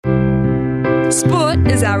Sport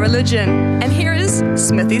is our religion. And here is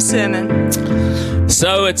Smithy's sermon.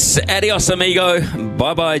 So it's adios amigo,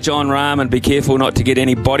 bye-bye John Rahm, and be careful not to get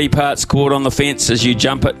any body parts caught on the fence as you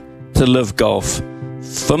jump it to live golf.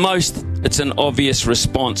 For most, it's an obvious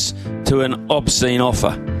response to an obscene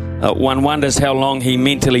offer. One wonders how long he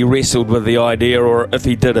mentally wrestled with the idea, or if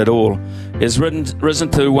he did at all. He's risen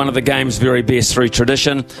to one of the game's very best through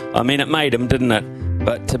tradition. I mean, it made him, didn't it?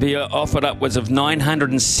 But to be offered upwards of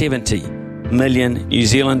 970 million New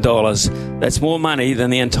Zealand dollars, that's more money than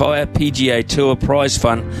the entire PGA Tour prize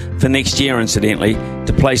fund for next year, incidentally,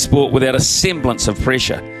 to play sport without a semblance of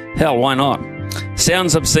pressure. Hell, why not?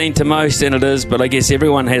 Sounds obscene to most, and it is, but I guess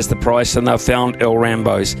everyone has the price, and they've found El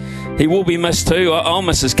Rambo's. He will be missed too. I'll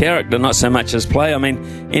miss his character, not so much his play. I mean,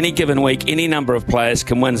 any given week, any number of players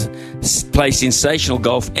can play sensational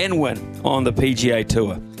golf and win on the PGA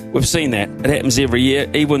Tour. We've seen that. It happens every year,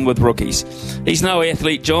 even with rookies. He's no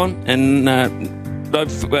athlete, John, and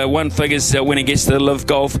one figures when he gets to live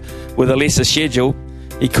golf with a lesser schedule,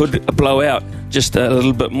 he could blow out just a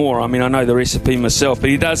little bit more. I mean, I know the recipe myself, but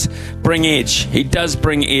he does bring edge. He does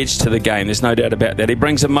bring edge to the game. There's no doubt about that. He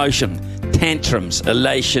brings emotion, tantrums,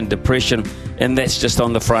 elation, depression, and that's just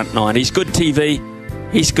on the front nine. He's good TV.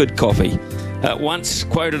 He's good coffee. Once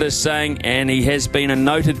quoted as saying, and he has been a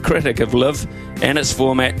noted critic of live and its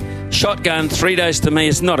format, shotgun 3 days to me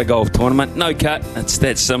is not a golf tournament. No cut. It's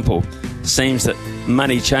that simple. Seems that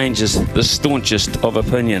money changes the staunchest of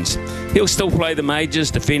opinions. He'll still play the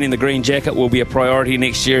majors. Defending the green jacket will be a priority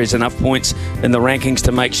next year. He's enough points in the rankings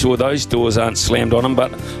to make sure those doors aren't slammed on him.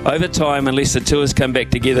 But over time, unless the tours come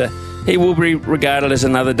back together, he will be regarded as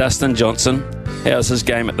another Dustin Johnson. How's his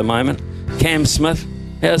game at the moment? Cam Smith.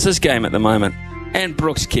 How's his game at the moment? And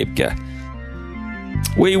Brooks Koepka.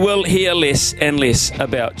 We will hear less and less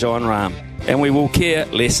about John Rahm, and we will care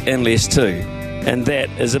less and less too. And that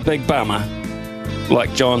is a big bummer,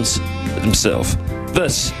 like John's himself.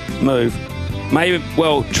 This move may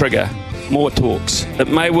well trigger more talks. It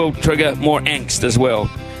may well trigger more angst as well.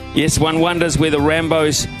 Yes, one wonders whether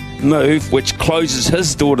Rambo's move, which closes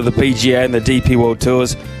his door to the PGA and the DP World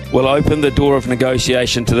Tours, will open the door of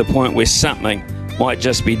negotiation to the point where something might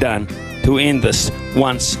just be done to end this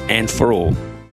once and for all.